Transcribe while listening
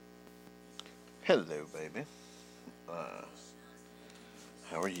Hello, baby. Uh,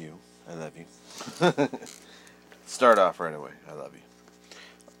 how are you? I love you. Start off right away. I love you.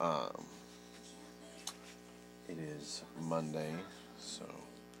 It is Monday, so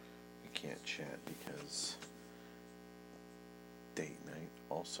we can't chat because date night.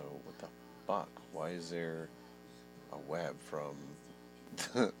 Also, what the fuck? Why is there a web from?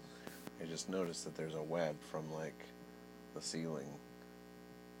 I just noticed that there's a web from like the ceiling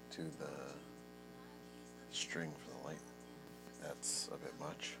to the string for the light. That's a bit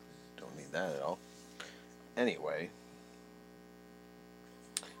much. Don't need that at all. Anyway,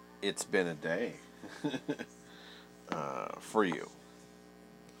 it's been a day for you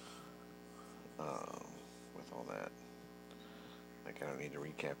um, with all that. Like, I don't need to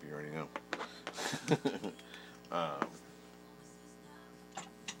recap, you already know. um,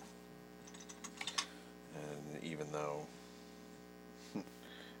 and even though it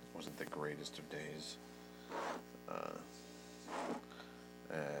wasn't the greatest of days, uh,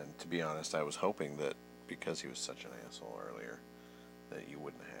 and to be honest, I was hoping that because he was such an asshole earlier, that you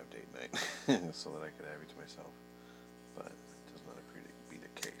wouldn't have date night so that I could have you to myself. But it does not appear to be the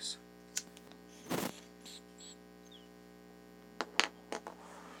case.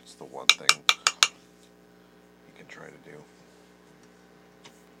 It's the one thing you can try to do.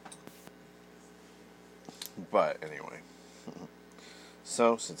 But anyway,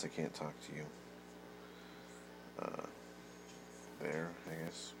 so since I can't talk to you, there, I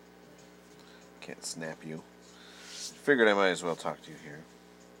guess, can't snap you. Figured I might as well talk to you here.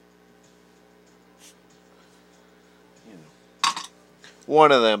 You know,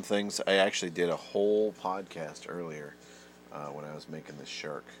 one of them things. I actually did a whole podcast earlier when I was making the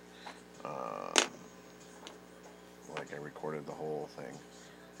shark. Um, like I recorded the whole thing,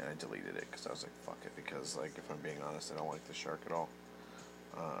 and I deleted it because I was like, "Fuck it." Because like, if I'm being honest, I don't like the shark at all.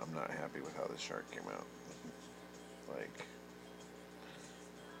 I'm not happy with how the shark came out. Like,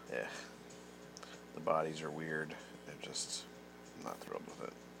 yeah, the bodies are weird. They're just I'm not thrilled with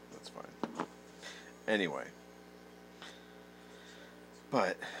it. That's fine. Anyway,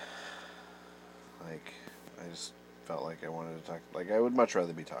 but like, I just felt like I wanted to talk. Like, I would much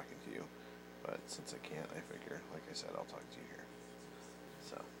rather be talking to you, but since I can't, I figure, like I said, I'll talk to you here.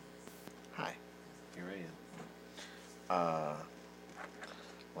 So, hi, here I am.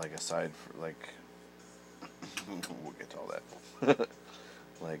 Like aside for like, we'll get to all that.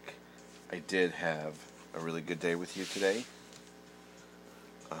 Like, I did have a really good day with you today.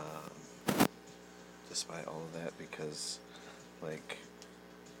 Despite all of that, because like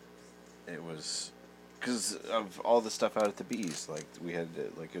it was because of all the stuff out at the bees. Like we had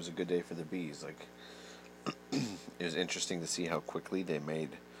like it was a good day for the bees. Like it was interesting to see how quickly they made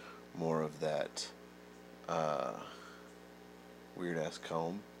more of that weird ass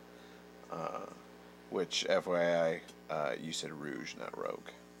comb. Uh, which FYI, you said rouge, not rogue.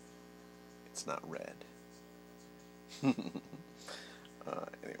 It's not red.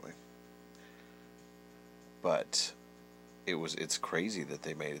 Anyway, but it's crazy that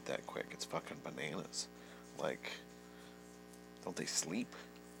they made it that quick. It's fucking bananas. Like, don't they sleep?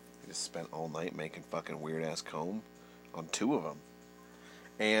 They just spent all night making fucking weird ass comb on two of them,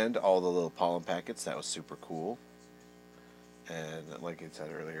 and all the little pollen packets. That was super cool. And like I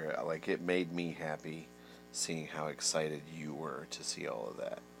said earlier, like it made me happy seeing how excited you were to see all of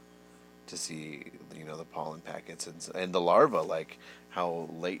that. To see the pollen packets and the larva, like how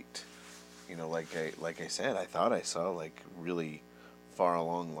late, like I said, I thought I saw like really far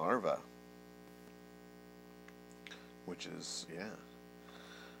along larva, which is yeah.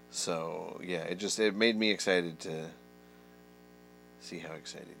 So yeah, it made me excited to see how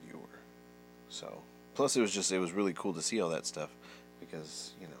excited you were. So plus it was really cool to see all that stuff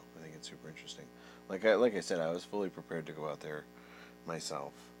because I think it's super interesting. Like I said, I was fully prepared to go out there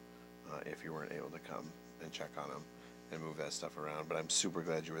myself if you weren't able to come and check on them and move that stuff around. But I'm super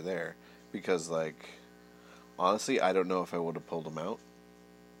glad you were there because like honestly, I don't know if I would have pulled them out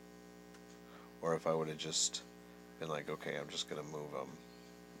or if I would have just been like, okay, I'm just gonna move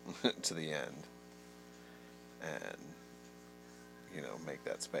them to the end and make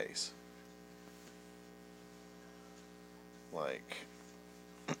that space. Like,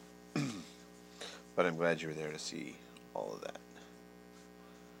 but I'm glad you were there to see all of that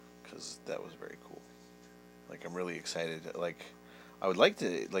because that was very cool. Like, I'm really excited. Like, I would like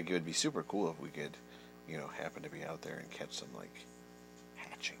to. Like, it would be super cool if we could, happen to be out there and catch some like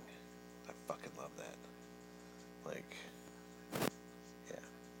hatching. I fucking love that. Like,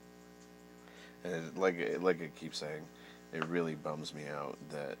 yeah. And like I keep saying, it really bums me out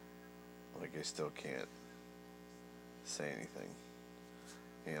that like I still can't say anything.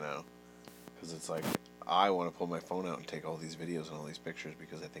 Because it's like, I want to pull my phone out and take all these videos and all these pictures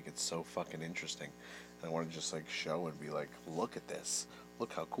because I think it's so fucking interesting. And I want to just like show and be like, look at this.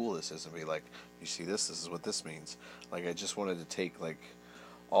 Look how cool this is. And be like, you see this? This is what this means. Like, I just wanted to take like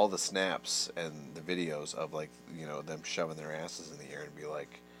all the snaps and the videos of like, you know, them shoving their asses in the air and be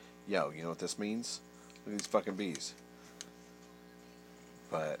like, yo, you know what this means? Look at these fucking bees.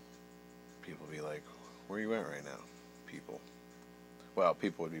 But people be like, where are you at right now? People. Well,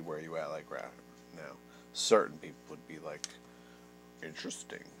 people would be where you at like right now. Certain people would be like,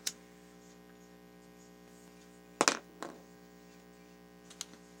 interesting.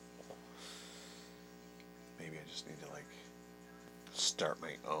 Maybe I just need to like start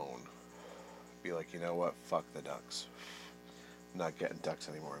my own. Be like, you know what? Fuck the ducks. I'm not getting ducks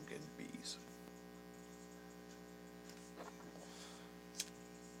anymore. I'm getting bees.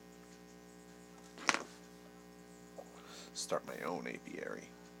 Start my own apiary.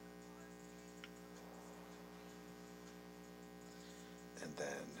 And then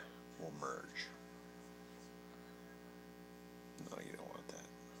we'll merge. No, you don't want that.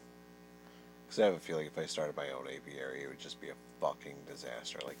 Because I have a feeling if I started my own apiary, it would just be a fucking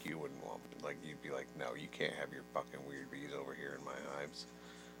disaster. Like, you wouldn't want, like, you'd be like, no, you can't have your fucking weird bees over here in my hives.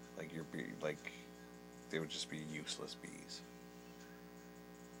 Like, your bee, like, they would just be useless bees.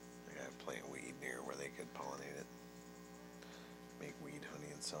 Like, I have plant weed near where they could pollinate it. Make weed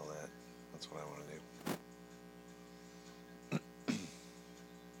honey and sell that. That's what I want to do.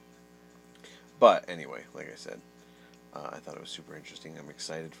 But anyway, like I said, I thought it was super interesting. I'm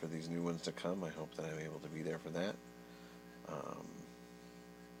excited for these new ones to come. I hope that I'm able to be there for that.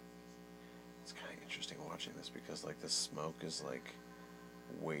 It's kind of interesting watching this because like the smoke is like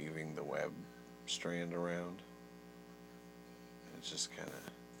waving the web strand around. It's just kind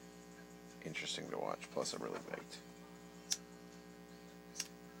of interesting to watch. Plus, I'm really baked.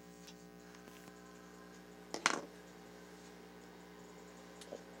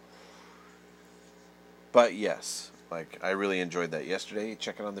 But yes, like I really enjoyed that yesterday,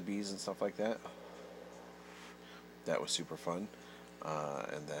 checking on the bees and stuff like that. That was super fun.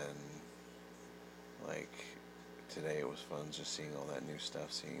 And then, like, today it was fun just seeing all that new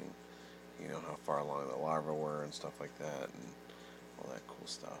stuff, seeing, you know, how far along the larvae were and stuff like that, and all that cool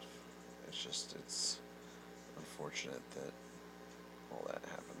stuff. It's just, it's unfortunate that all that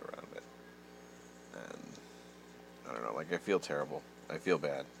happened around it. And, I don't know, like, I feel terrible. I feel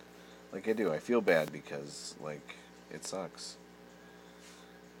bad. Like, I do. I feel bad because, like, it sucks.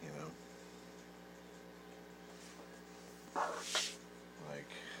 You know?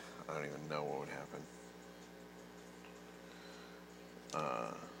 Like, I don't even know what would happen.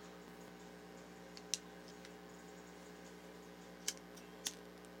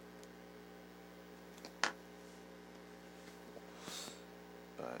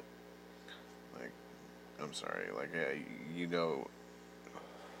 But, like, I'm sorry. Like, you know...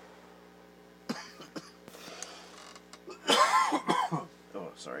 Oh,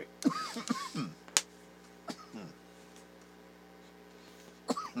 sorry.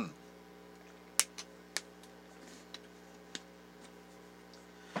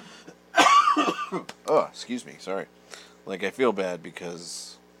 Oh, excuse me. Sorry. Like, I feel bad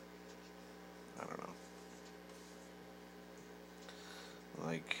because... I don't know.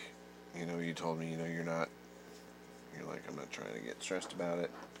 Like, you know, you told me, you know, you're like, I'm not trying to get stressed about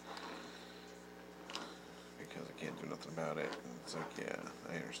it because I can't do nothing about it. And it's like, yeah,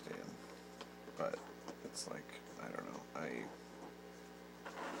 I understand. But it's like, I don't know. I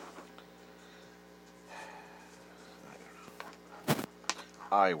don't know.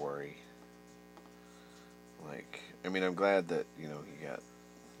 I worry. Like, I mean, I'm glad that, you know, he got,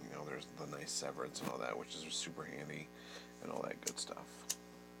 you know, there's the nice severance and all that, which is super handy and all that good stuff.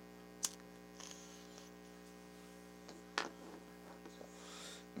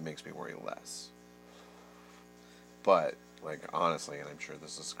 It makes me worry less. But, like, honestly, and I'm sure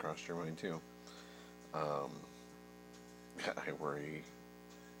this has crossed your mind too, I worry,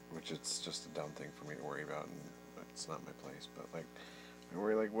 which it's just a dumb thing for me to worry about, and it's not my place, but, like, I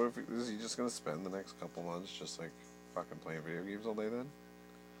worry, like, what if, is he just going to spend the next couple months just, like, fucking playing video games all day then?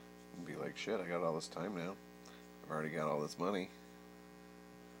 And be like, shit, I got all this time now. I've already got all this money.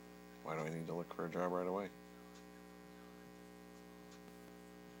 Why do I need to look for a job right away?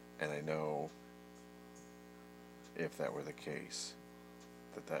 And I know if that were the case,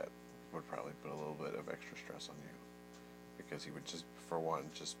 that would probably put a little bit of extra stress on you. Because he would just, for one,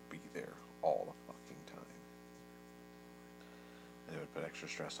 just be there all the fucking time. And it would put extra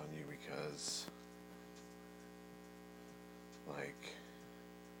stress on you because, like,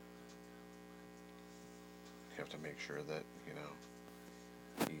 you have to make sure that, you know,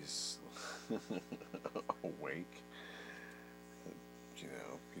 he's awake. You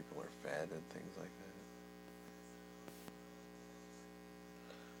know, people are fed and things like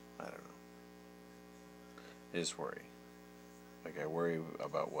that. I don't know. I just worry. Like, I worry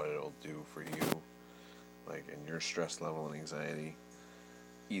about what it'll do for you, like, in your stress level and anxiety.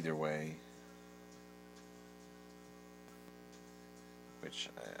 Either way, which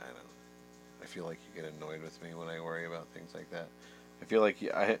I don't. I feel like you get annoyed with me when I worry about things like that. I feel like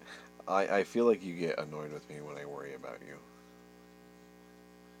I feel like you get annoyed with me when I worry about you,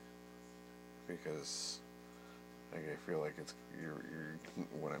 because like I feel like you're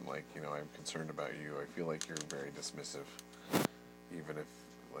when I'm like, you know, I'm concerned about you. I feel like you're very dismissive, even if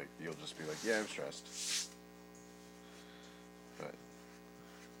like you'll just be like, yeah, I'm stressed, but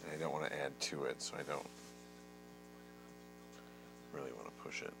I don't want to add to it, so I don't really want to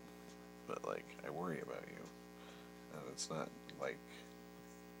push it. But like, I worry about you, and it's not like,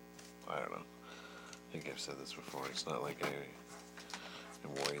 I don't know. I think I've said this before. It's not like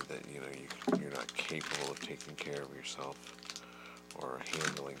I'm worried that, you know, you're not capable of taking care of yourself or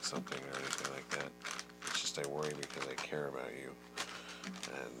handling something or anything like that. It's just I worry because I care about you,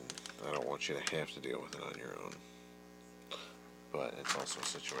 and I don't want you to have to deal with it on your own. But it's also a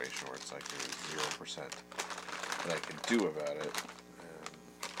situation where it's like there's 0% that I can do about it,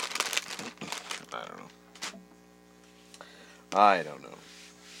 and I don't know. I don't know.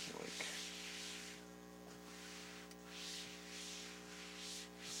 Like,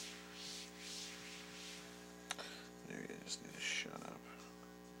 maybe I just need to shut up.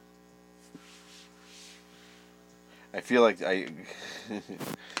 I feel like I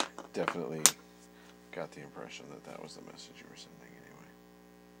definitely got the impression that that was the message you were sending anyway.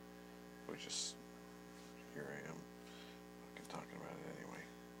 Which is, here I am, fucking talking about it anyway.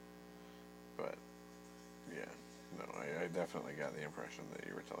 But, yeah, no, I definitely got the impression that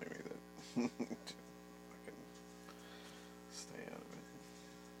you were telling me that to fucking stay out of it.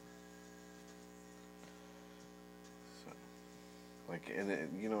 So, like, and it,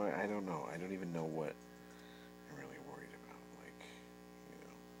 you know, I don't know. I don't even know what I'm really worried about. Like, you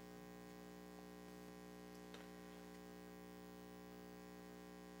know.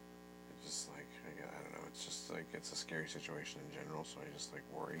 It's just like, I don't know. It's just like, it's a scary situation in general, so I just like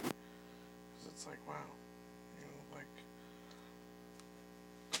worry. Because it's like, wow. You know, like.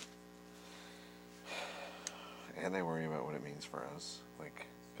 And I worry about what it means for us. Like,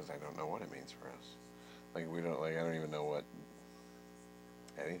 because I don't know what it means for us. Like, we don't, like, I don't even know what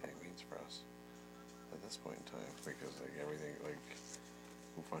anything means for us at this point in time, because like everything, like,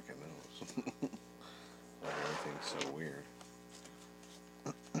 who fucking knows? Like, everything's so weird,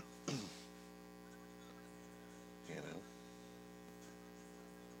 you know.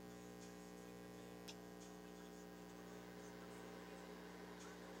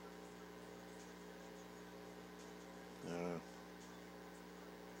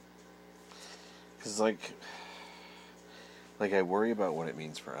 Because like I worry about what it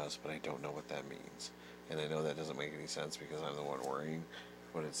means for us, but I don't know what that means, and I know that doesn't make any sense because I'm the one worrying.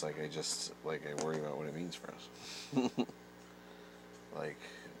 But it's like I just like I worry about what it means for us. Like,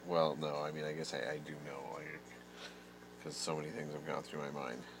 well, no, I mean, I guess I do know, like, because so many things have gone through my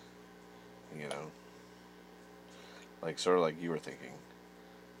mind, you know, like sort of like you were thinking,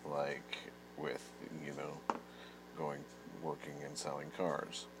 like with, you know, going working and selling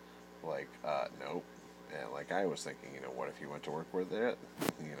cars, like nope, and like I was thinking, you know, what if you went to work where they're,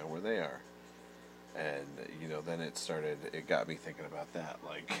 you know, where they are, and you know, then it got me thinking about that,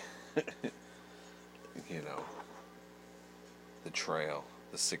 like, you know, the trail,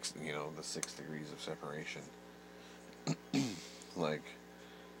 the 6 degrees of separation, like,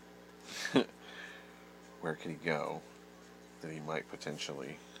 where could he go that he might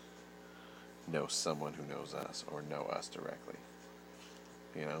potentially know someone who knows us or know us directly,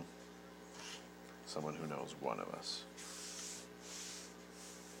 you know, someone who knows one of us,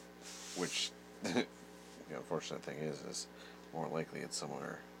 which the unfortunate thing is more likely it's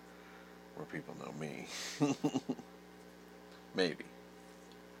somewhere where people know me. Maybe.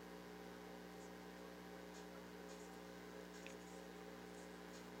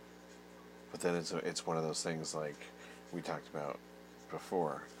 But then it's one of those things like we talked about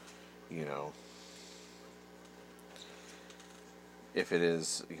before, you know, if it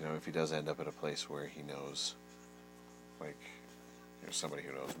is, you know, if he does end up at a place where he knows, like, you know, somebody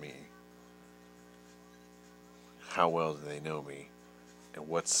who knows me, how well do they know me, and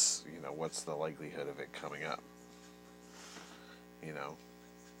what's the likelihood of it coming up, you know?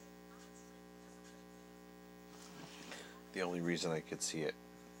 The only reason I could see it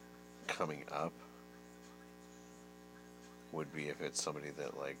coming up would be if it's somebody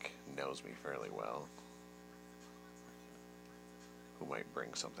that, like, knows me fairly well, who might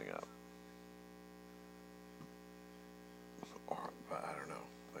bring something up. Or, but I don't know.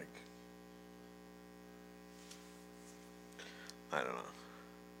 Like, I don't know.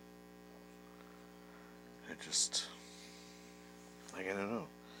 I just, like, I don't know.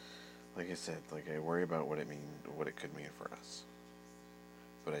 Like I said, like, I worry about what it could mean for us.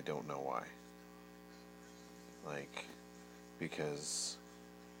 But I don't know why. Like, because,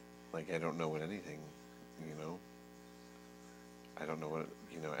 like, I don't know what anything, you know? I don't know what,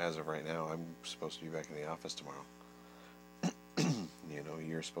 as of right now, I'm supposed to be back in the office tomorrow.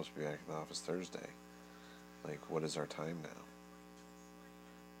 You're supposed to be back in the office Thursday. Like, what is our time now?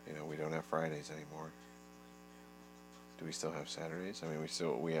 We don't have Fridays anymore. Do we still have Saturdays? I mean,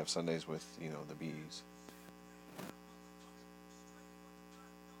 we have Sundays with, the bees.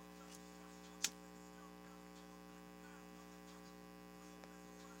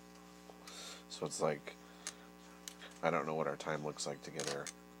 So it's like, I don't know what our time looks like together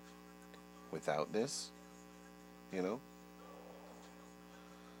without this,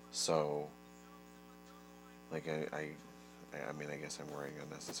 So, like, I mean, I guess I'm worrying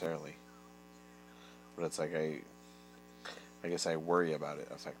unnecessarily. But it's like, I guess I worry about it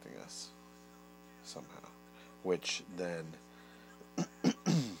affecting us somehow. Which then,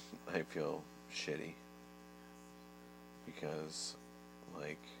 I feel shitty. Because,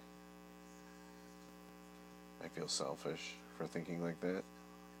 like, I feel selfish for thinking like that.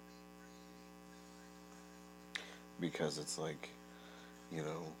 Because it's like,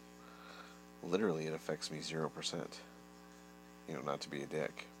 literally it affects me 0%. Not to be a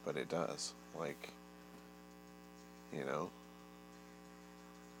dick, but it does. Like,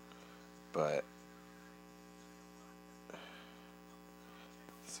 but at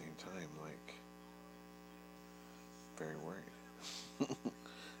the same time, like, very worried.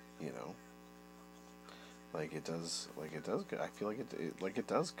 Like it does, I feel like it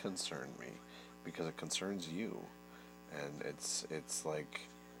does concern me because it concerns you, and it's like,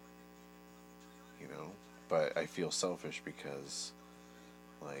 but I feel selfish because,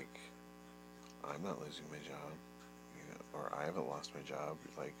 like, I'm not losing my job, or I haven't lost my job.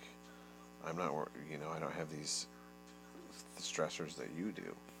 Like, I'm not, I don't have these stressors that you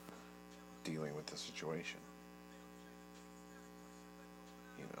do dealing with the situation.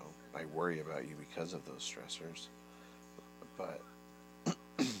 I worry about you because of those stressors, but,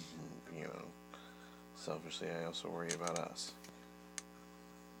 selfishly, I also worry about us.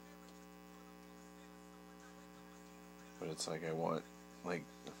 But it's like I want, like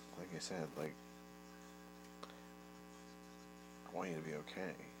I said, like, I want you to be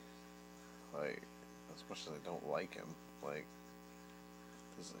okay. Like, as much as I don't like him, like,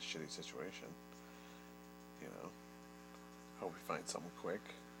 this is a shitty situation. Hope we find someone quick.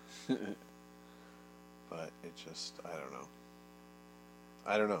 But it just, I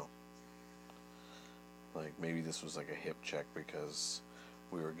don't know. Like, maybe this was like a hip check because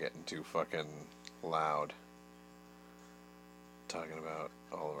we were getting too fucking loud talking about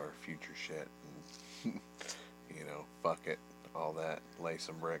all of our future shit and, fuck it, all that, lay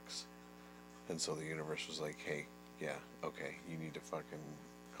some bricks. And so the universe was like, hey, yeah, okay, you need to fucking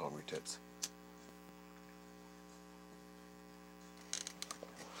calm your tits.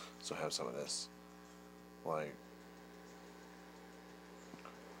 So have some of this. Like,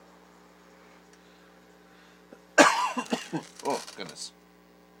 oh, goodness.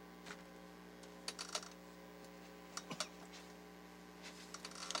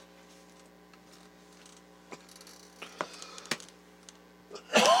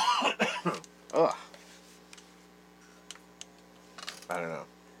 Ugh. I don't know.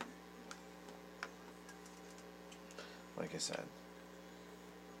 Like I said,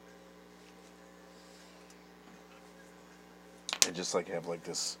 I just, like, have, like,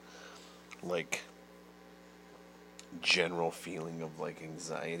 this, like, general feeling of, like,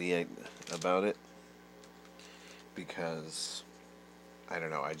 anxiety about it. Because, I don't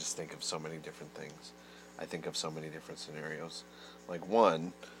know, I just think of so many different things. I think of so many different scenarios. Like,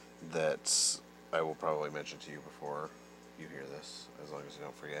 one that I will probably mention to you before you hear this, as long as you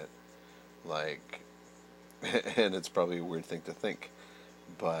don't forget. Like, and it's probably a weird thing to think,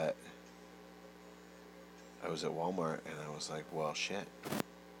 but I was at Walmart and I was like, well, shit.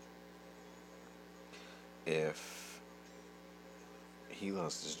 If he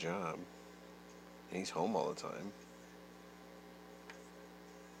lost his job and he's home all the time,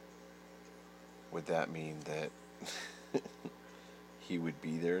 would that mean that he would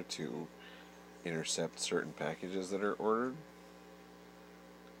be there to intercept certain packages that are ordered?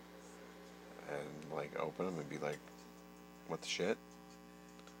 And, like, open them and be like, What the shit?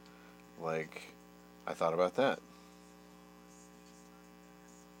 Like, I thought about that.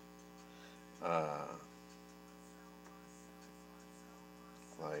 Uh,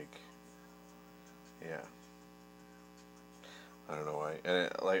 like, yeah. I don't know why. And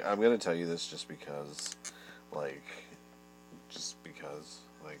like, I'm gonna tell you this like, just because,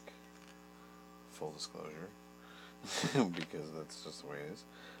 like, full disclosure, because that's just the way it is.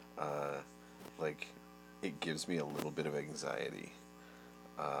 Uh, like, it gives me a little bit of anxiety.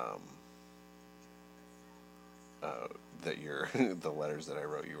 Um, uh, that the letters that I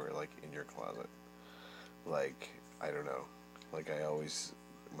wrote you were like in your closet. Like, I don't know. Like,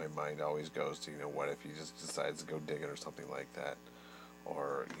 my mind always goes to, what if he just decides to go dig it or something like that,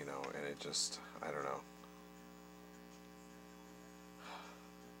 or and it just, I don't know.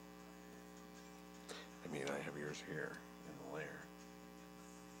 I mean, I have yours here in the lair.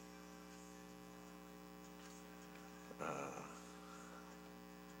 Uh,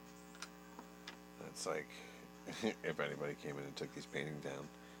 it's like, if anybody came in and took these paintings down,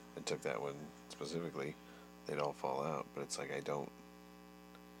 and took that one specifically, they'd all fall out. But it's like, I don't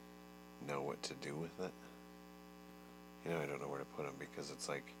know what to do with it. I don't know where to put them, because it's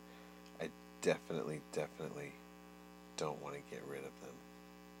like, I definitely don't want to get rid of them.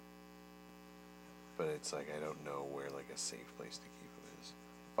 But it's like, I don't know where like a safe place to keep them is.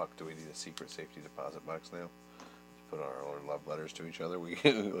 Fuck, do we need a secret safety deposit box now? Put our love letters to each other.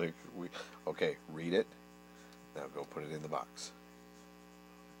 Okay, read it. Now go put it in the box.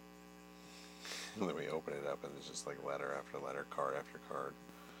 And then we open it up, and it's just like letter after letter, card after card.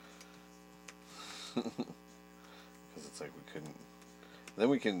 Because it's like we couldn't. Then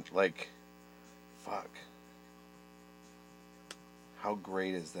we can, like, fuck. How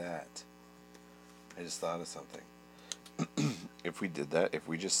great is that? I just thought of something. If we did that, if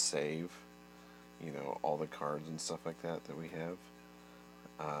we just save, all the cards and stuff like that we have,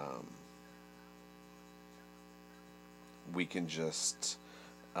 we can just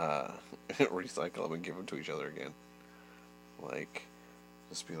recycle them and give them to each other again. Like,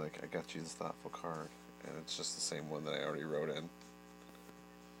 just be like, I got you this thoughtful card, and it's just the same one that I already wrote in.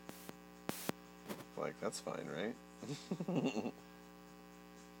 Like, that's fine, right?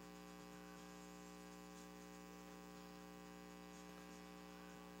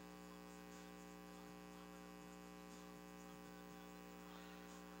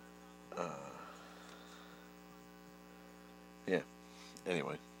 uh, yeah.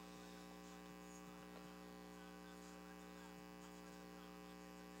 Anyway.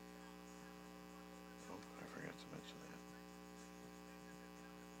 Oh, I forgot to mention that.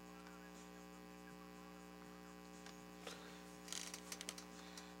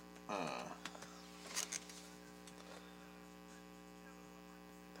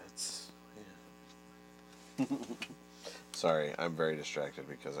 That's, yeah. Sorry, I'm very distracted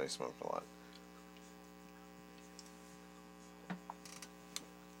because I smoked a lot.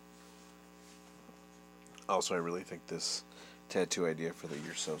 Also, I really think this tattoo idea for the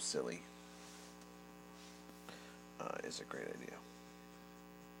 "You're So Silly" is a great idea.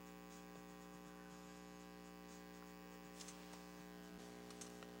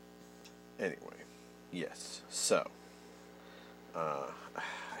 Anyway, yes. So, I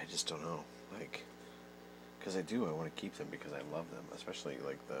just don't know. Like, because I do, I want to keep them because I love them, especially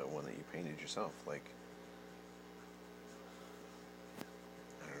like the one that you painted yourself. Like,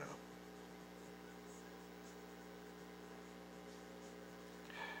 I don't know.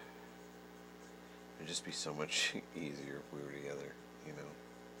 It'd just be so much easier if we were together, you know?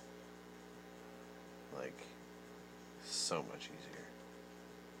 Like, so much easier.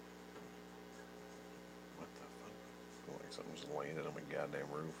 What the fuck? I feel like something just landed on my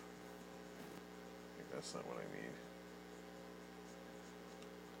goddamn roof. Like, that's not what I need.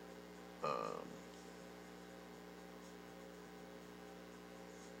 Um,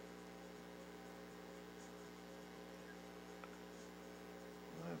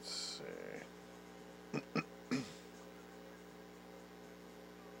 let's see.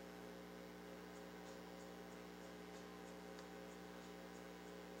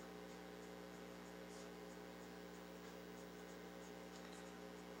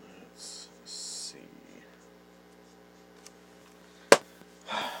 Let's see.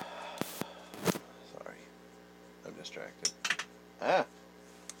 Sorry. I'm distracted. Ah! I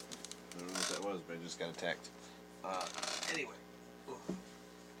don't know what that was, but I just got attacked. Anyway. I'm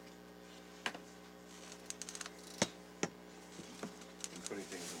putting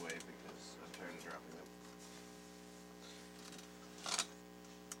things away because I'm tired of dropping them.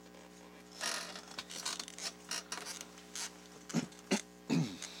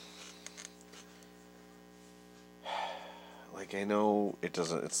 like, I know it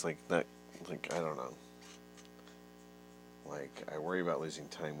doesn't, it's like, not, like, I don't know. Like, I worry about losing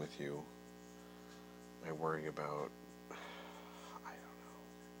time with you. I worry about, I don't know.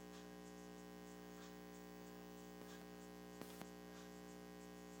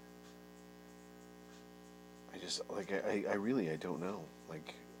 I just, like, I really, I don't know.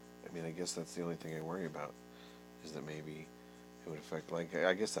 Like, I mean, I guess that's the only thing I worry about, is that maybe it would affect, like,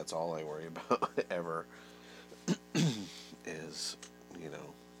 I guess that's all I worry about ever, is, you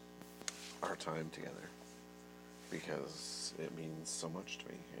know, our time together. Because it means so much to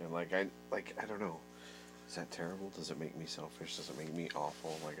me. And, I don't know. Is that terrible? Does it make me selfish? Does it make me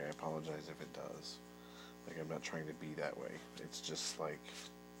awful? Like, I apologize if it does. Like, I'm not trying to be that way. It's just like,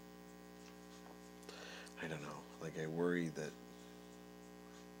 I don't know. Like, I worry that,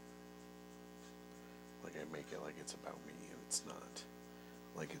 like, I make it like it's about me, and it's not.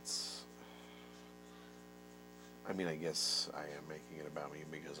 Like, it's, I mean, I guess I am making it about me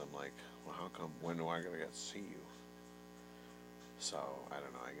because I'm like, well, how come, when do I gonna get to see you? So, I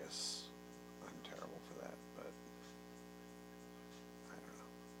don't know, I guess I'm terrible for that, but I don't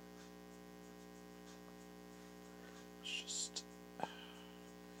know. It's just, it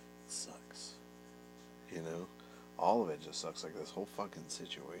sucks. You know? All of it just sucks. Like, this whole fucking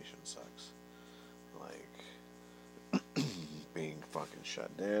situation sucks. Like, being fucking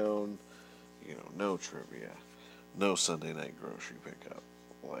shut down, you know, no trivia, no Sunday night grocery pickup,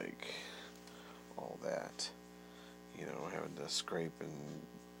 like, all that. You know, having to scrape and,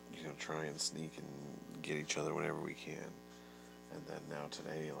 you know, try and sneak and get each other whenever we can. And then now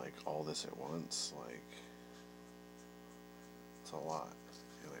today, like, all this at once, like, it's a lot.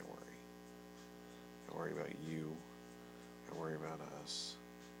 And I worry. I worry about you. I worry about us.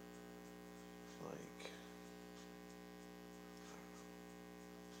 Like,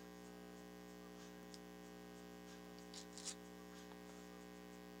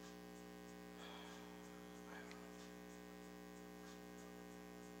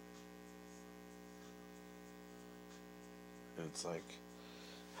 and it's like,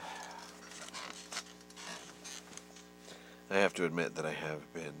 I have to admit that I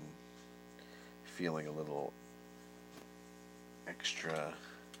have been feeling a little extra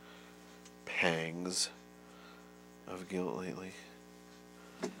pangs of guilt lately,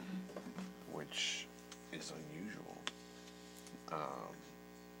 which is unusual. Um,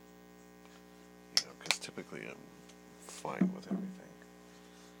 you know, because typically I'm fine with everything,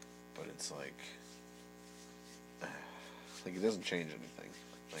 but it's like it doesn't change anything.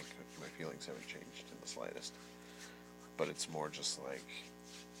 Like, my feelings haven't changed in the slightest, but it's more just like,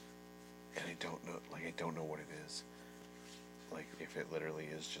 and I don't know, like, I don't know what it is. Like, if it literally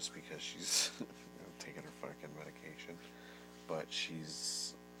is just because she's you know, taking her fucking medication, but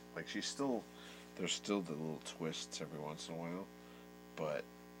she's like, she's still, there's still the little twists every once in a while, but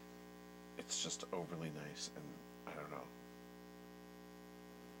it's just overly nice, and I don't know.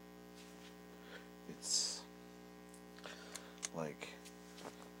 It's like,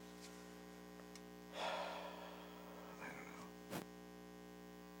 I don't know.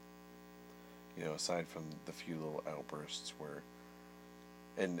 You know, aside from the few little outbursts where,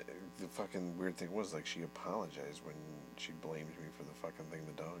 and the fucking weird thing was, like, she apologized when she blamed me for the fucking thing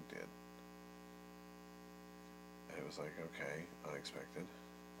the dog did. And it was like, okay, unexpected.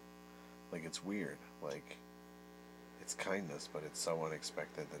 Like, it's weird. Like, it's kindness, but it's so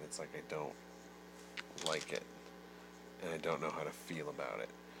unexpected that it's like, I don't like it. And I don't know how to feel about it.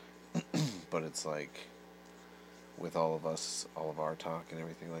 But it's like, with all of us, all of our talk and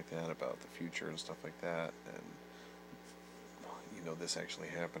everything like that about the future and stuff like that, and, you know, this actually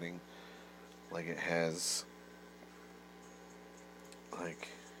happening, like, it has, like,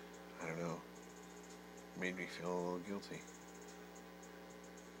 I don't know, made me feel a little guilty.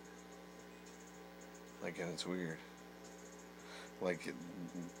 Like, and it's weird. Like,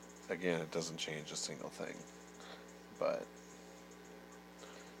 again, it doesn't change a single thing. But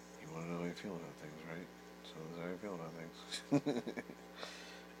you want to know how I feel about things, right? So that's how I feel about things.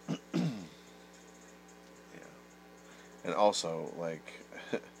 Yeah. And also, like,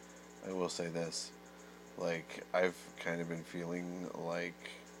 I will say this. Like, I've kind of been feeling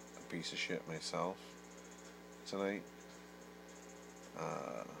like a piece of shit myself tonight.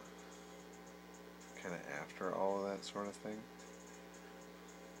 Uh, kind of after all of that sort of thing.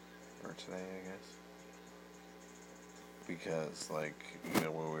 Or today, I guess. Because, like, you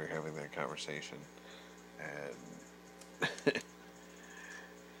know, when we were having that conversation, and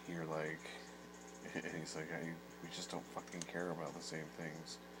you're like, and he's like, we just don't fucking care about the same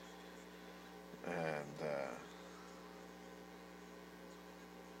things. And,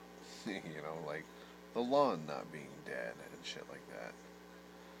 you know, like, the lawn not being dead and shit like that.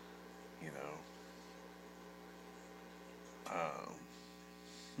 You know,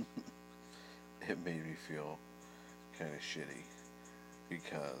 it made me feel kind of shitty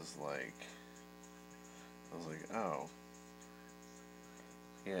because, like, I was like, oh,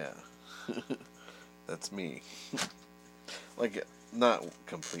 yeah, that's me. Like, not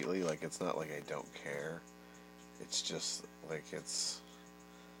completely. Like, it's not like I don't care. It's just like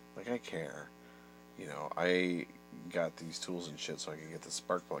like I care. You know, I got these tools and shit so I can get the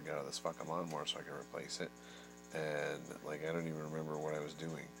spark plug out of this fucking lawnmower so I can replace it. And like I don't even remember what I was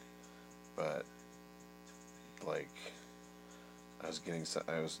doing, but like I was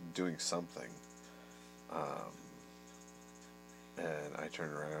doing something, um, and I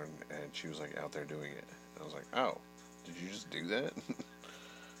turned around and she was like out there doing it. And I was like, oh, did you just do that? And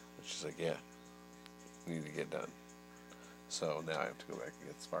she's like, yeah, need to get done. So now I have to go back and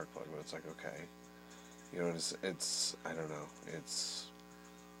get the spark plug. But it's like, okay, you know, it's I don't know, it's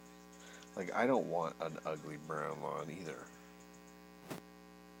like I don't want an ugly brown lawn either.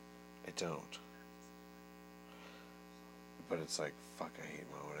 I don't. But it's like, fuck, I hate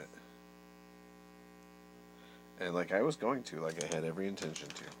mowing it. And like I was going to, like I had every intention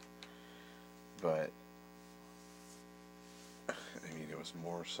to. But I mean, it was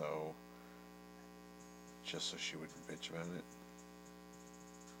more so just so she wouldn't bitch about it.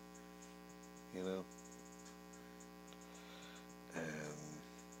 You know?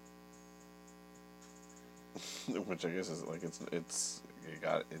 And which I guess is like it's you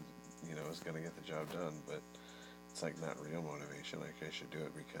got it, you know, it's gonna get the job done, but it's like not real motivation. Like I should do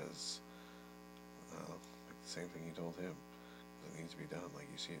it because like the same thing you told him. It needs to be done. Like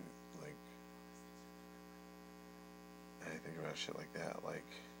you see, like I think about shit like that. Like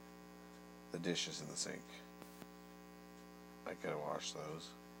the dishes in the sink. I could have washed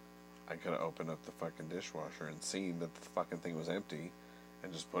those. I could have opened up the fucking dishwasher and seen that the fucking thing was empty,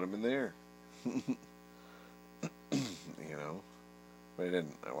 and just put them in there. You know, but I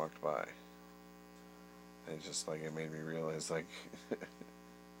didn't. I walked by. And it just like it made me realize like,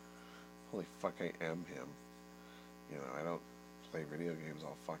 holy fuck, I am him. You know, I don't play video games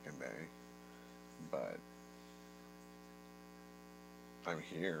all fucking day, but I'm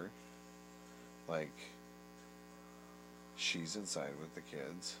here. Like, she's inside with the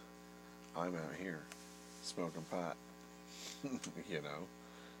kids. I'm out here smoking pot. You know,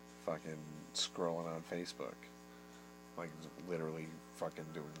 fucking scrolling on Facebook. Like, literally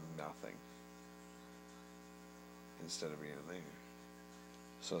fucking doing nothing instead of being in there.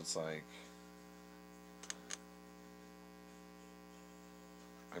 So it's like,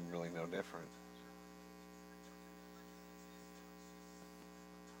 I'm really no different.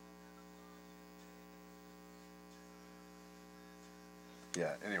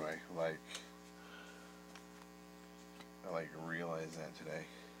 Yeah, anyway, like, I like realized that today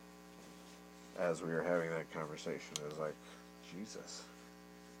as we were having that conversation. It was like, Jesus,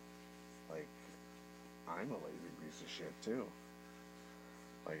 like, I'm a lazy piece of shit too.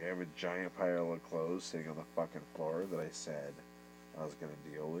 Like, I have a giant pile of clothes sitting on the fucking floor that I said I was gonna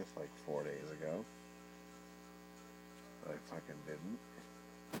deal with like 4 days ago. But I fucking didn't.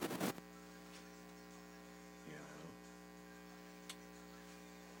 You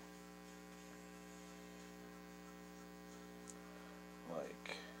know?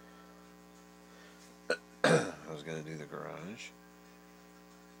 Like, I was gonna do the garage.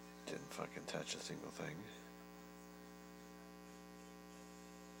 Didn't fucking touch a single thing.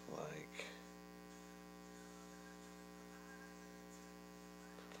 Like,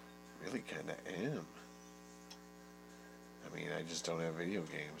 really kinda am. I mean, I just don't have video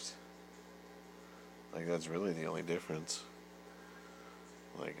games. Like, that's really the only difference.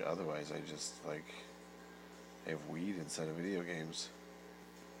 Like, otherwise, I just, like, have weed instead of video games.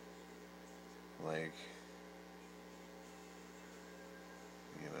 Like,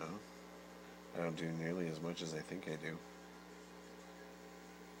 you know, I don't do nearly as much as I think I do.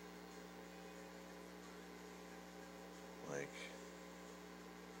 Like,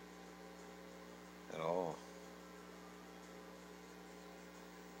 at all.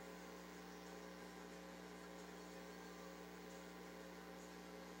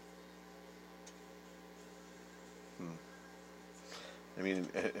 Hmm. I mean,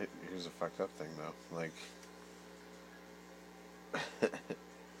 here's a fucked up thing though.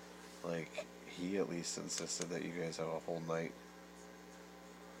 Like he at least insisted that you guys have a whole night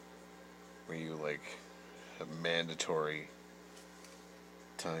where you like have mandatory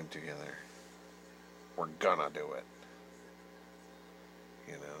time together. We're gonna do it.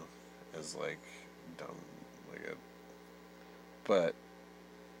 You know, as like dumb, like a, but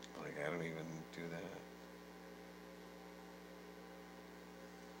like I don't even do that.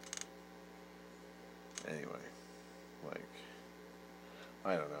 Anyway, like,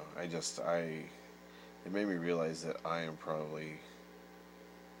 I don't know. It made me realize that I am probably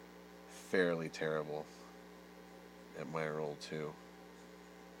fairly terrible at my role too.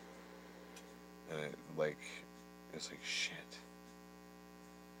 And it's like, shit,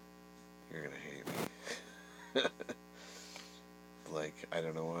 you're gonna hate me. Like, I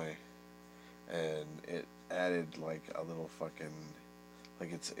don't know why. And it added like a little fucking,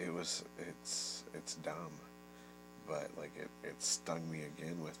 like it's dumb, but like it stung me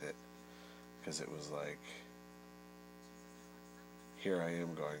again with it, because it was like, here I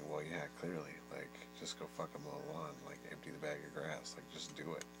am going, well, yeah, clearly, like, just go fucking mow the lawn, like, empty the bag of grass, like, just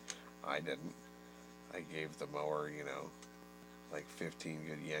do it. I didn't. I gave the mower, like 15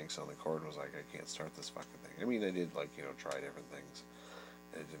 good yanks on the cord, and was like, I can't start this fucking thing. I mean, I did, like, try different things,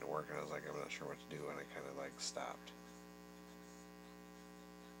 and it didn't work, and I was like, I'm not sure what to do, and I kind of, like, stopped.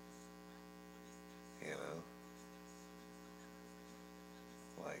 You know?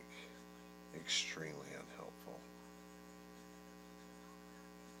 Like, extremely unhelpful.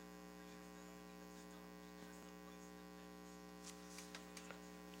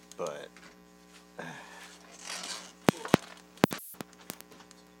 But I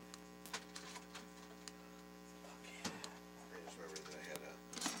just remember that I had a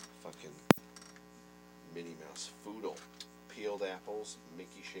fucking Minnie Mouse Foodle, peeled apples,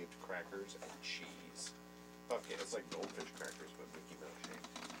 Mickey-shaped crackers, and cheese. Fuck yeah, it's like goldfish crackers, but Mickey Mouse shaped.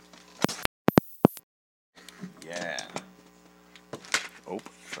 Yeah. Oh,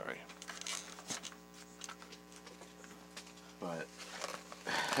 sorry. But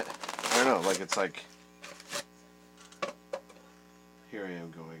I don't know. Like, it's like, here I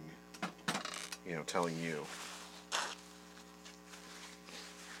am going, telling you.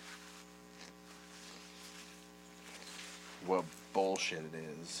 What bullshit it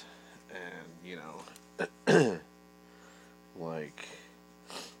is. And, like,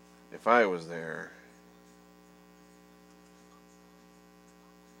 if I was there,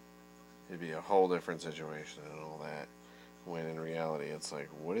 it'd be a whole different situation and all that. When in reality, it's like,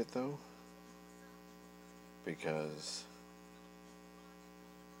 would it though? Because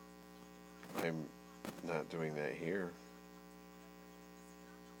I'm not doing that here.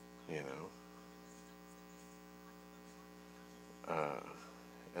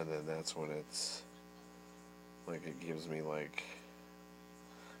 And then that's when it's like, it gives me like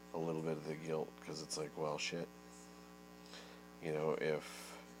a little bit of the guilt, because it's like, well, shit, if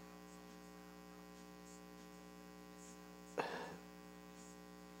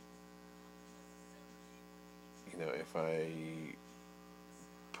if I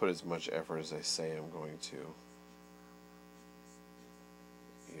put as much effort as I say I'm going to,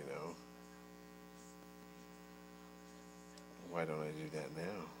 why don't I do that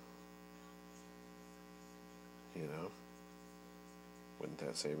now? Wouldn't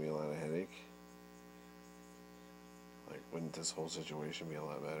that save me a lot of headache? Like, wouldn't this whole situation be a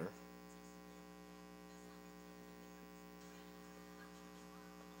lot better?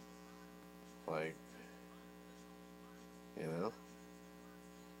 Like, oh,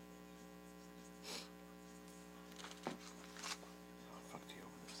 fuck you.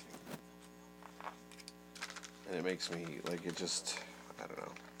 And it makes me, like, I don't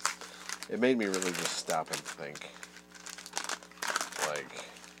know. It made me really just stop and think. Like,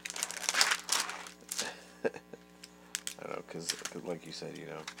 I don't know, because like you said,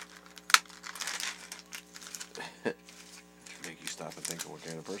 make you stop and think of what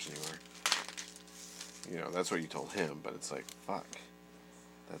kind of person you are. That's what you told him, but it's like, fuck.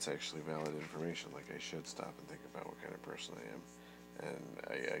 That's actually valid information. Like, I should stop and think about what kind of person I am. And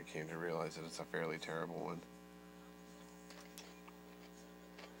I came to realize that it's a fairly terrible one.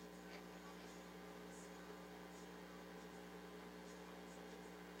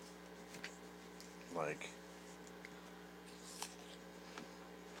 Like,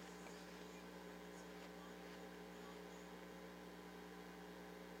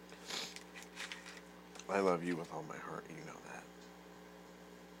 I love you with all my heart, you know that.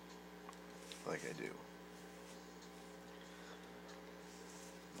 Like, I do.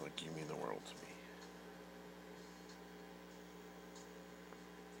 Like, you mean the world to me.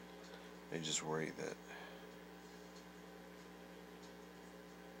 I just worry that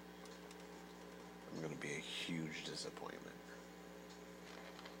I'm going to be a huge disappointment.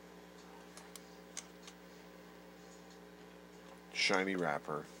 Shiny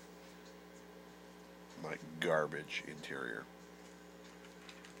wrapper, like garbage interior.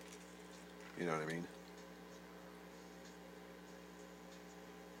 You know what I mean?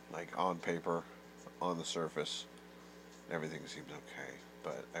 Like, on paper, on the surface, everything seems okay.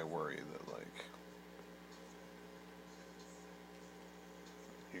 But I worry that, like,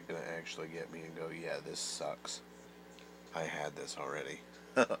 going to actually get me and go, yeah, this sucks. I had this already.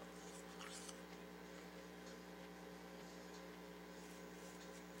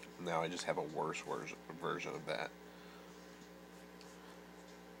 Now I just have a worse version of that.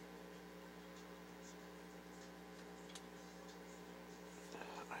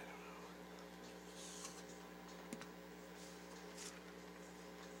 I don't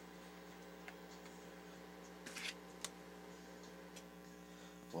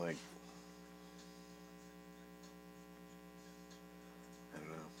know. Like, I don't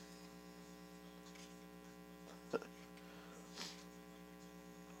know.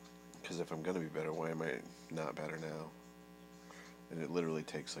 Because if I'm going to be better, why am I not better now? And it literally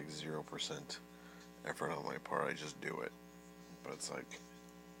takes like 0% effort on my part. I just do it. But it's like,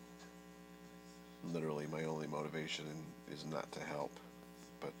 literally my only motivation is not to help,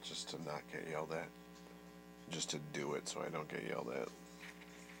 but just to not get yelled at. Just to do it so I don't get yelled at.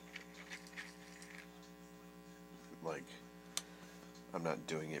 Like, I'm not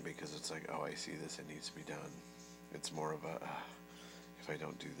doing it because it's like, oh, I see this, it needs to be done. It's more of a, if I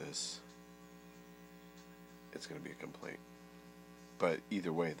don't do this, it's going to be a complaint. But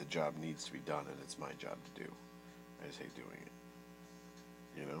either way, the job needs to be done, and it's my job to do. I just hate doing it.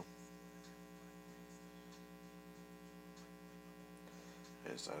 You know?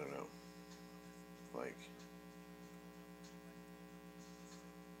 I don't know. Like,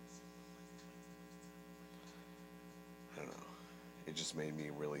 I don't know. It just made me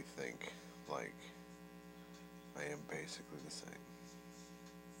really think, like, I am basically the same.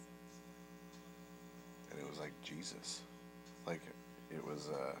 And it was like, Jesus. Like, it was,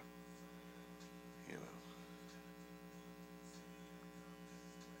 you know.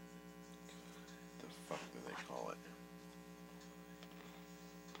 The fuck do they call it?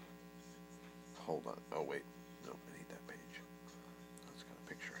 Hold on. Oh, wait. No, I need that page. That's the kind of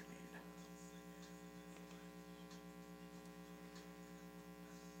picture I need.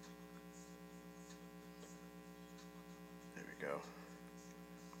 There we go.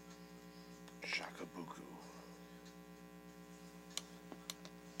 Shakabuku.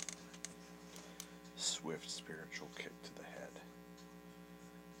 Swift spiritual kick to the head.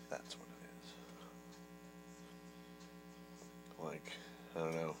 That's what it is. Like, I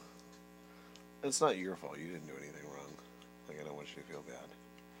don't know. It's not your fault. You didn't do anything wrong. Like, I don't want you to feel bad.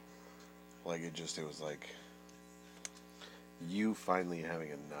 Like, it was like, you finally having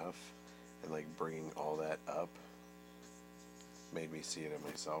enough and, like, bringing all that up made me see it in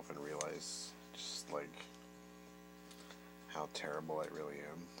myself and realize just, like, how terrible I really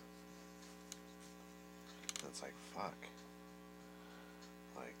am. And it's like, fuck.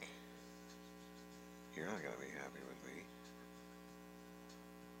 Like, you're not gonna be happy with me.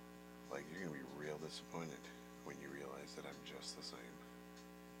 Like, you're gonna be real disappointed when you realize that I'm just the same.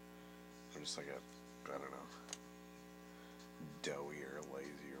 I'm just like a, I don't know, doughier,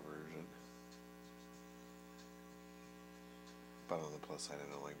 lazier version. But on the plus side,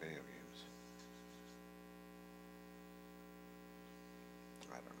 I don't like video games.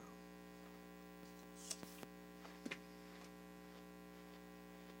 I don't know.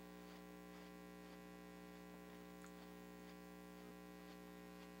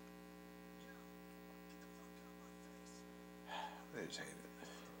 I just hate it.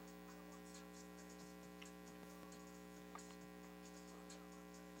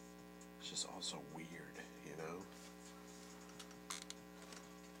 It's just also weird, you know?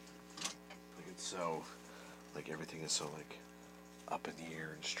 Like, it's so, like, everything is so, like, up in the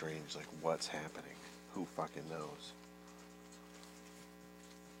air and strange. Like, what's happening? Who fucking knows?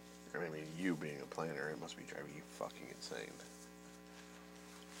 And I mean, you being a planner, it must be driving you fucking insane.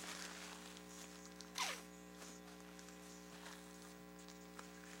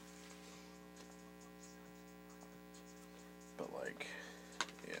 But, like,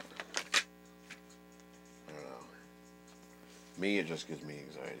 yeah. I don't know. Me, it just gives me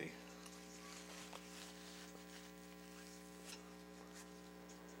anxiety.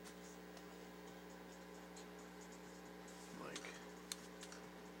 Like,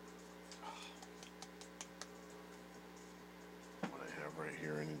 what I have right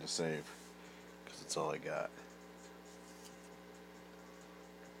here I need to save. Because it's all I got.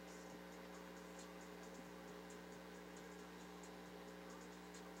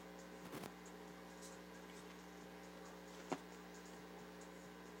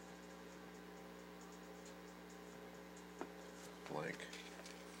 Like,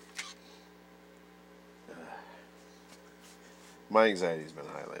 my anxiety's been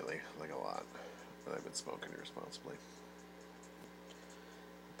high lately, like a lot. But I've been smoking irresponsibly.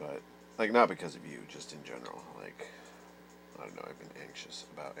 But, like, not because of you, just in general. Like, I don't know, I've been anxious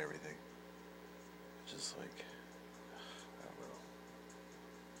about everything. Just like, I don't know.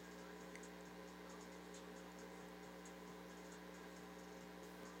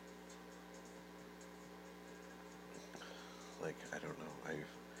 Like, I don't know.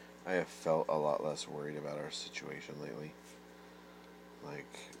 I have felt a lot less worried about our situation lately. Like,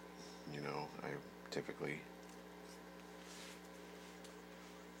 I typically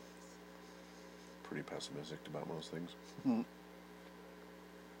pretty pessimistic about most things.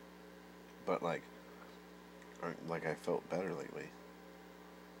 But like I felt better lately.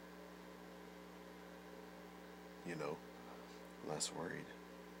 You know, less worried.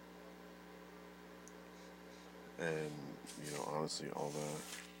 And honestly, all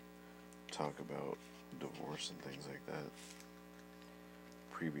the talk about divorce and things like that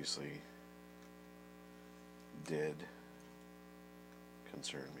previously did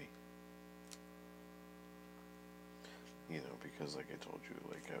concern me. Because like I told you,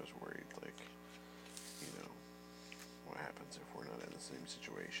 like I was worried, like, what happens if we're not in the same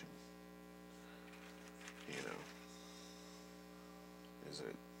situation? Is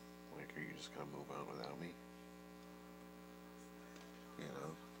it like, are you just gonna move on without me? You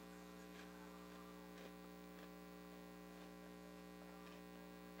know?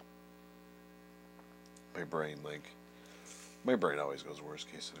 My brain, my brain always goes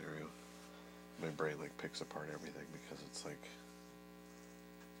worst case scenario. My brain, picks apart everything because it's,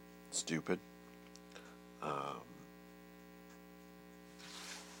 stupid. Um,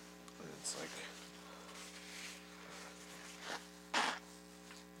 and it's,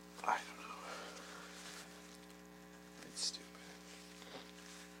 I don't know. It's stupid.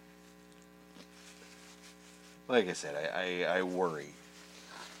 Like I said, I worry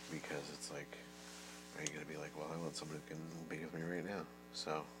because it's like, are you going to be like, well, I want someone who can be with me right now.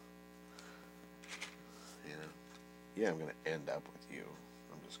 So, yeah, I'm going to end up with you.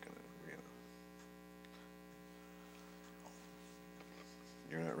 I'm just going to,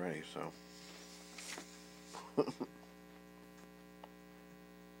 you're not ready, so.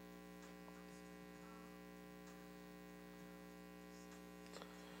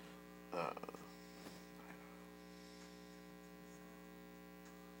 uh,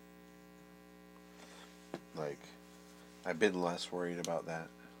 like, I've been less worried about that,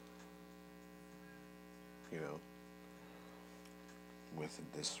 with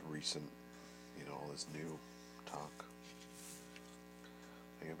this recent, all this new talk. I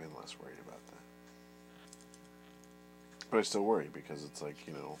think I've been less worried about that. But I still worry because it's like,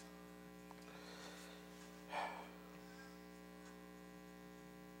 I don't know.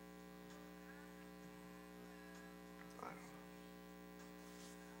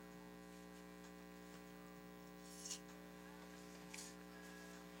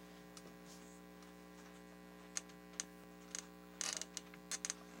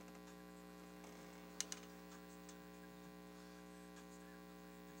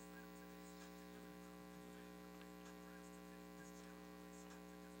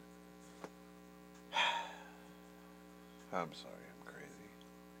 I'm sorry, I'm crazy.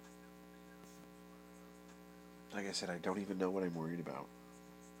 Like I said, I don't even know what I'm worried about.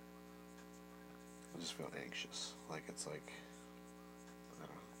 I just feel anxious. Like, it's like, I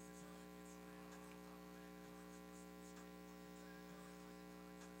don't know.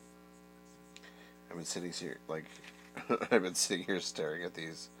 I've been sitting here, I've been sitting here staring at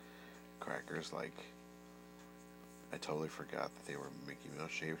these crackers, like, I totally forgot that they were Mickey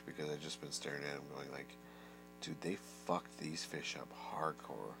Mouse shaped because I've just been staring at them going, like, dude, they fucked these fish up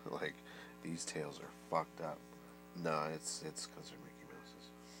hardcore. Like, these tails are fucked up. No, it's because they're Mickey Mouses.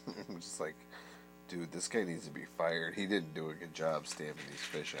 I'm just like, dude, this guy needs to be fired. He didn't do a good job stamping these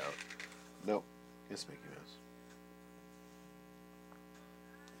fish out. Nope, it's Mickey Mouse.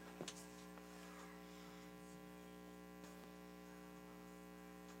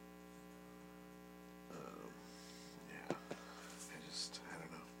 Yeah,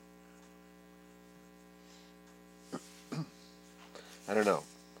 I don't know.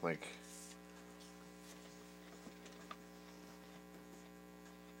 Like,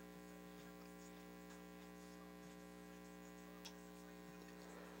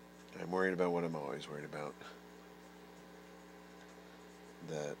 I'm worried about what I'm always worried about.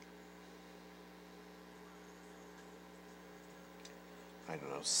 That, I don't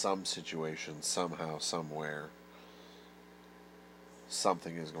know, some situation, somehow, somewhere,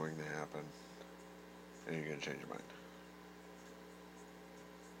 something is going to happen, and you're going to change your mind.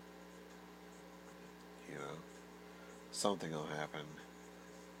 Something will happen,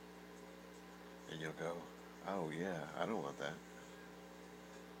 and you'll go, oh yeah, I don't want that.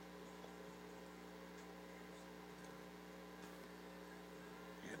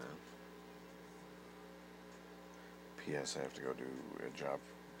 Yes, I have to go do a job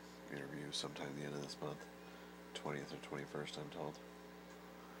interview sometime at the end of this month. 20th or 21st, I'm told.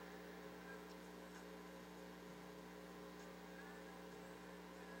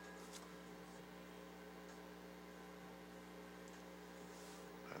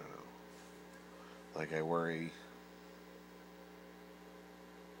 I don't know. Like, I worry.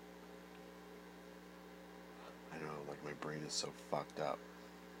 I don't know, like, my brain is so fucked up.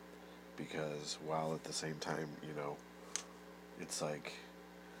 Because while at the same time, it's like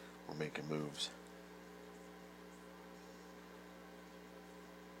we're making moves.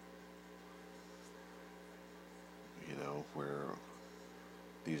 Where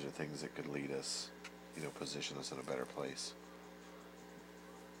these are things that could lead us, position us in a better place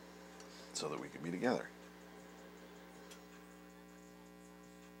so that we can be together.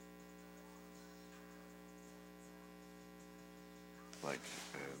 Like,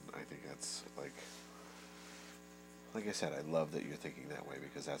 and I think that's like I said, I love that you're thinking that way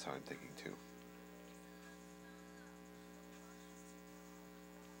because that's how I'm thinking too.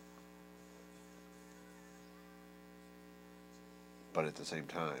 But at the same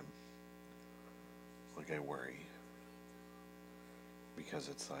time, like, I worry because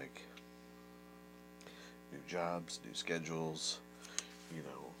it's like new jobs, new schedules, you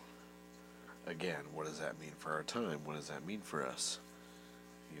know. Again, what does that mean for our time? What does that mean for us?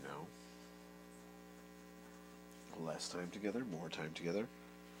 You know, less time together, more time together.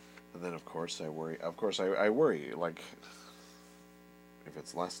 And then, of course, I worry. Of course, I worry, like, if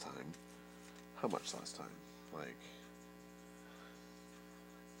it's less time, how much less time? Like,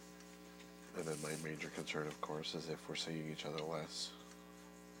 and then my major concern, of course, is if we're seeing each other less,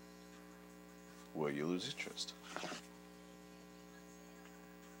 will you lose interest?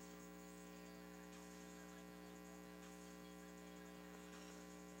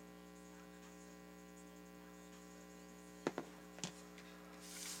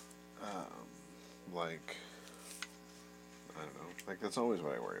 Like, I don't know. Like, that's always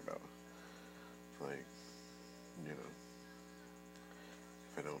what I worry about. Like, if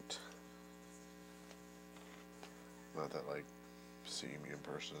I don't, not that, like, seeing me in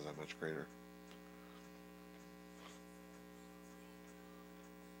person is that much greater.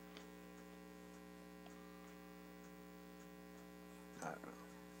 I don't know.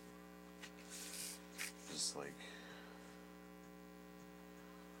 Just like,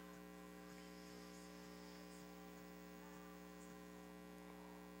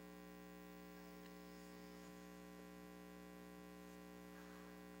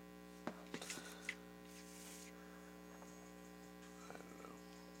 I don't know.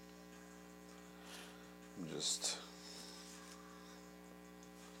 I'm just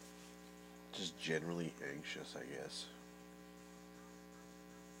generally anxious, I guess.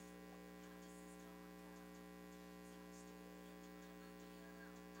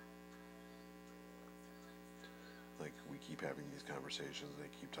 Like, we keep having these conversations, they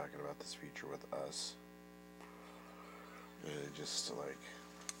keep talking about this future with us, and I just, like,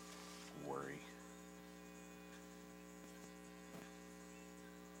 worry.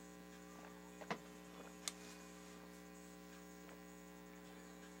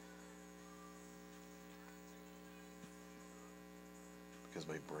 Because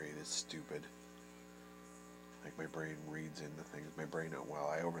my brain is stupid. Like, my brain reads into things. My brain,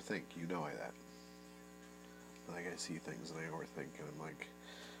 well, I overthink. You know that. Like, I see things and I overthink, and I'm like,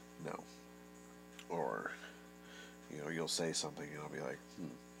 no. Or, you'll say something and I'll be like,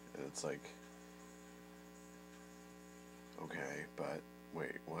 and it's like, okay, but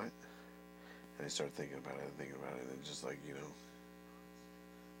wait, what? And I start thinking about it and thinking about it, and it's just like,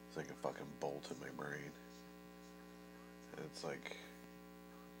 it's like a fucking bolt in my brain. And it's like,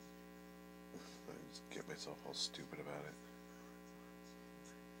 I just get myself all stupid about it.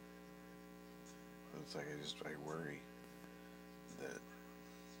 And it's like, I worry that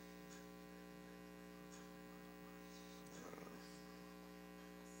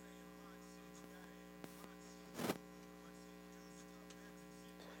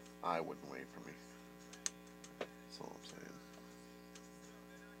I wouldn't wait for me. That's all I'm saying.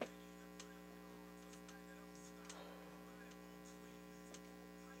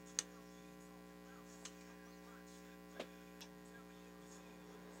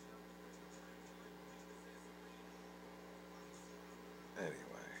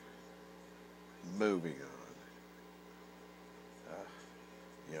 Anyway, moving on.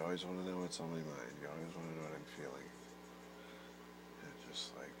 You always want to know what's on my mind. You always want to know what I'm feeling. And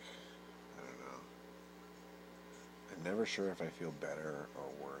just like, I don't know. I'm never sure if I feel better or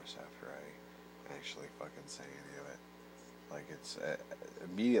worse after I actually fucking say any of it. Like, it's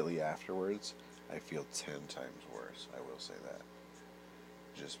immediately afterwards, I feel 10 times worse. I will say that.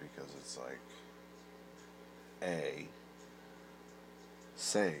 Just because it's like, A,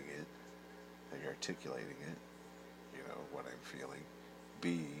 saying it, like articulating it, what I'm feeling.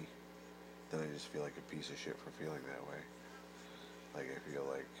 B, then I just feel like a piece of shit for feeling that way. Like, I feel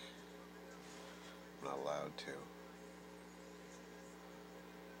like I'm not allowed to.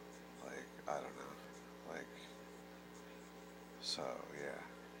 Like, I don't know. Like, so, yeah.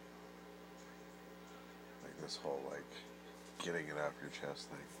 Like, this whole, like, getting it off your chest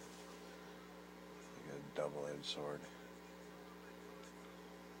thing. Like a double-edged sword.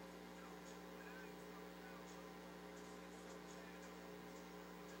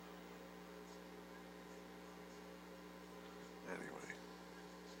 Anyway.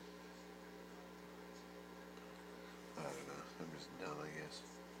 I don't know. I'm just dumb, I guess.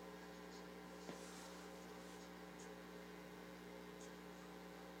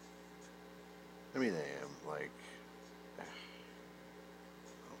 I mean, I am, like, I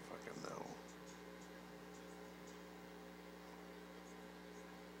don't fucking know.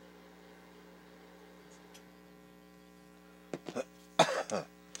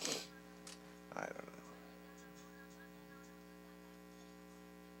 I don't know.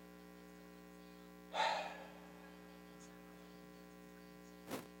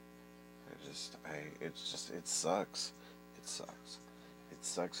 It sucks. It sucks. It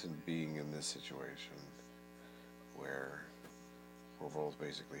sucks in being in this situation where we're both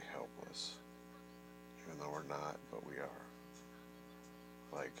basically helpless. Even though we're not, but we are.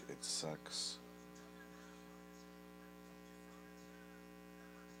 Like, it sucks.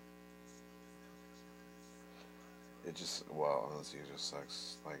 Honestly, it just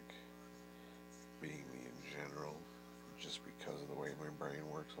sucks, like, being me in general, just because of the way my brain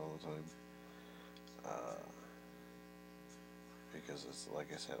works all the time. Uh, because it's,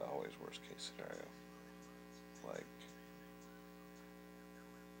 like I said, always worst case scenario. Like,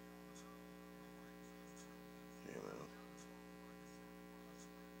 you know,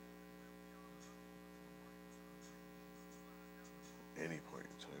 any point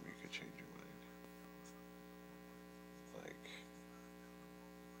in time you could change your mind. Like,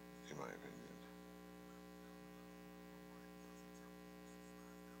 in my opinion.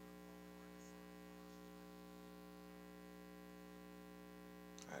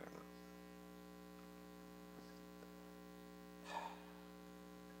 I don't know.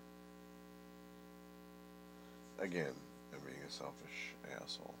 Again, I'm being a selfish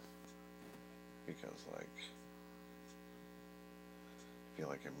asshole. Because, like, I feel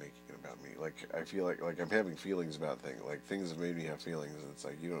like I'm making it about me. Like, I feel like I'm having feelings about things. Like, things have made me have feelings, and it's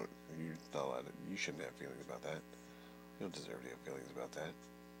like, you're not allowed to, you shouldn't have feelings about that. You don't deserve to have feelings about that.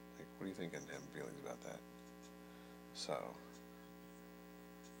 Like, what do you think I'm having feelings about that? So,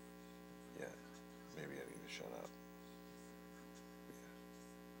 yeah, maybe I need to shut up.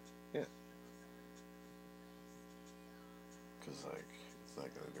 Yeah. Because, like, it's not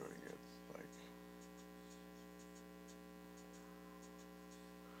going to do any good. Like,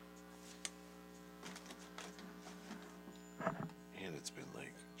 and it's been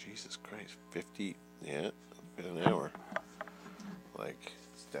like, Jesus Christ, 50, yeah, it's been an hour. Like,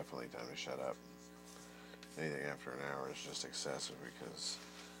 it's definitely time to shut up. Anything after an hour is just excessive because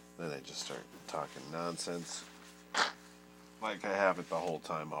then I just start talking nonsense. Like I have it the whole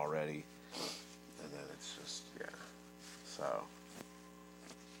time already. And then it's just, yeah. So,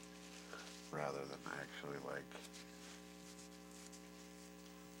 rather than actually, like,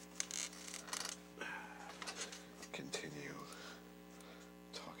 continue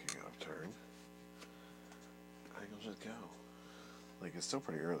talking out of turn, I think I'll just go. Like, it's still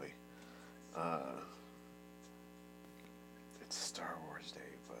pretty early. It's Star Wars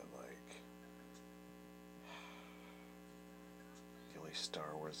Day, but, like, the only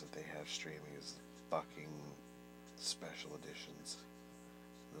Star Wars that they have streaming is fucking special editions.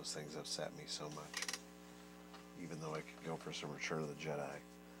 Those things upset me so much. Even though I could go for some Return of the Jedi.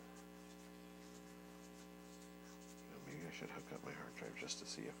 Maybe I should hook up my hard drive just to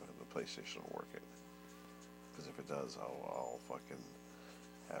see if the PlayStation will work it. Because if it does, I'll fucking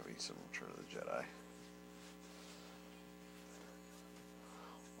have me some Return of the Jedi.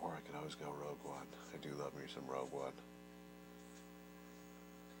 Or I could always go Rogue One. I do love me some Rogue One.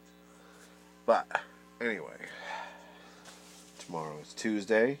 But, anyway. Tomorrow is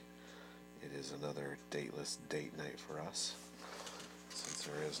Tuesday. It is another dateless date night for us. Since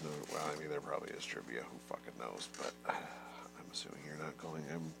there is no... Well, I mean, there probably is trivia. Who fucking knows? But I'm assuming you're not going.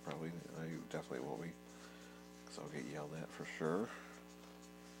 I definitely won't be. Because I'll get yelled at for sure.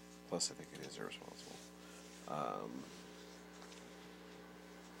 Plus, I think it is irresponsible.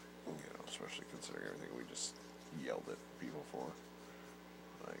 especially considering everything we just yelled at people for.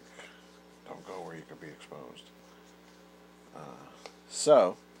 Like, don't go where you could be exposed.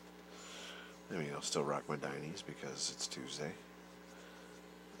 So, I mean, I'll still rock my Dineys because it's Tuesday.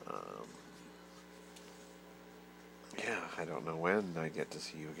 Yeah, I don't know when I get to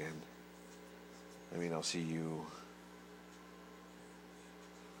see you again. I mean, I'll see you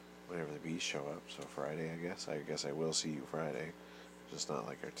whenever the bees show up. So Friday, I guess. I guess I will see you Friday. Just not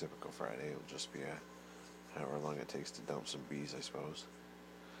like our typical Friday. It'll just be however long it takes to dump some bees, I suppose.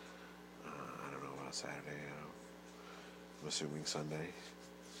 I don't know about Saturday. I'm assuming Sunday.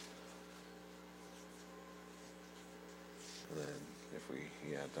 And then if we,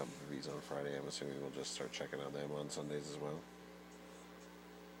 dump the bees on Friday, I'm assuming we'll just start checking on them on Sundays as well.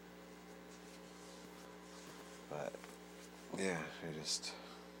 But, yeah,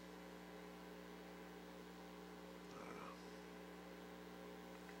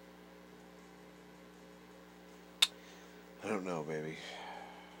 I don't know, baby.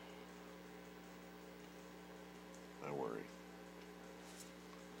 I worry.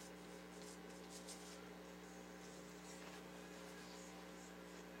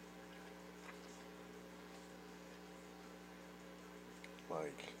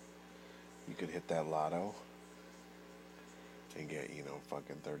 Like, you could hit that lotto and get,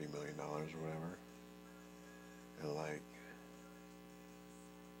 fucking $30 million or whatever. And, like,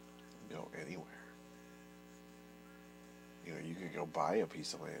 go anywhere. You could go buy a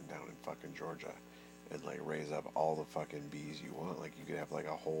piece of land down in fucking Georgia and, like, raise up all the fucking bees you want. Like, you could have, like,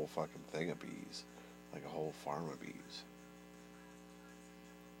 a whole fucking thing of bees. Like, a whole farm of bees.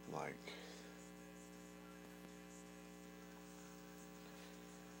 Like,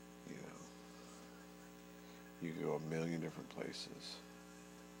 you could go a million different places.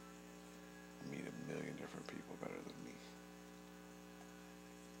 Meet a million different people better than me.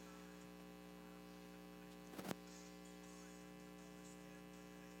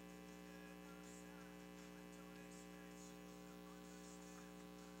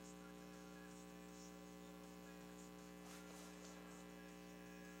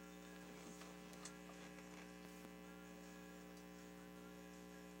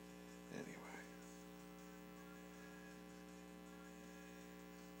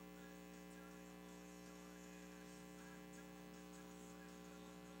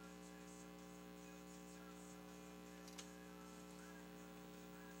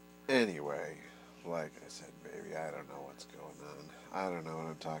 Anyway, like I said, baby, I don't know what's going on. I don't know what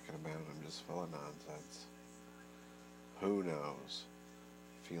I'm talking about. I'm just full of nonsense. Who knows?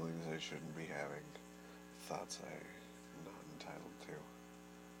 Feelings I shouldn't be having. Thoughts I'm not entitled to.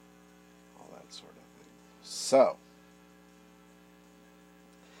 All that sort of thing. So,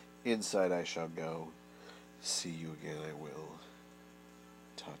 inside I shall go. See you again I will.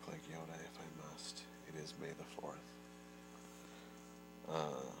 Talk like Yoda if I must. It is May the 4th.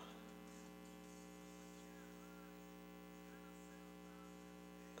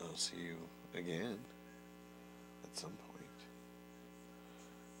 I'll see you again at some point.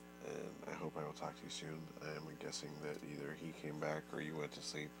 And I hope I will talk to you soon. I'm guessing that either he came back or you went to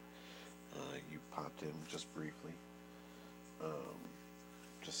sleep. You popped in just briefly.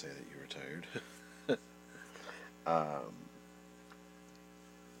 Just say that you were tired.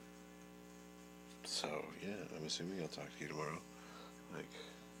 So, yeah, I'm assuming I'll talk to you tomorrow. Like,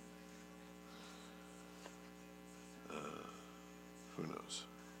 who knows?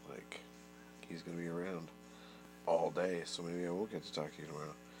 Like, he's going to be around all day, so maybe I won't get to talk to you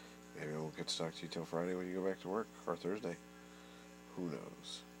tomorrow. Maybe I won't get to talk to you till Friday when you go back to work, or Thursday. Who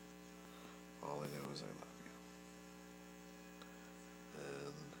knows? All I know is I love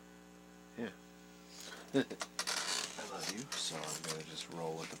you. And, yeah. I love you, so I'm going to just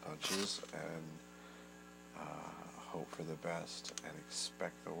roll with the punches and hope for the best and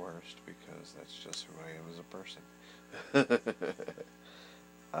expect the worst, because that's just who I am as a person.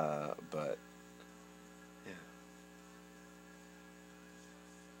 But, yeah.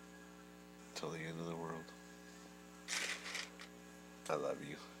 Till the end of the world. I love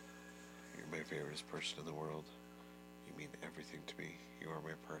you. You're my favorite person in the world. You mean everything to me. You are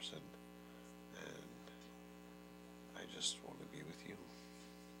my person. And I just want to be with you.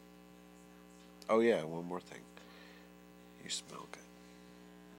 Oh yeah, one more thing. You smell good.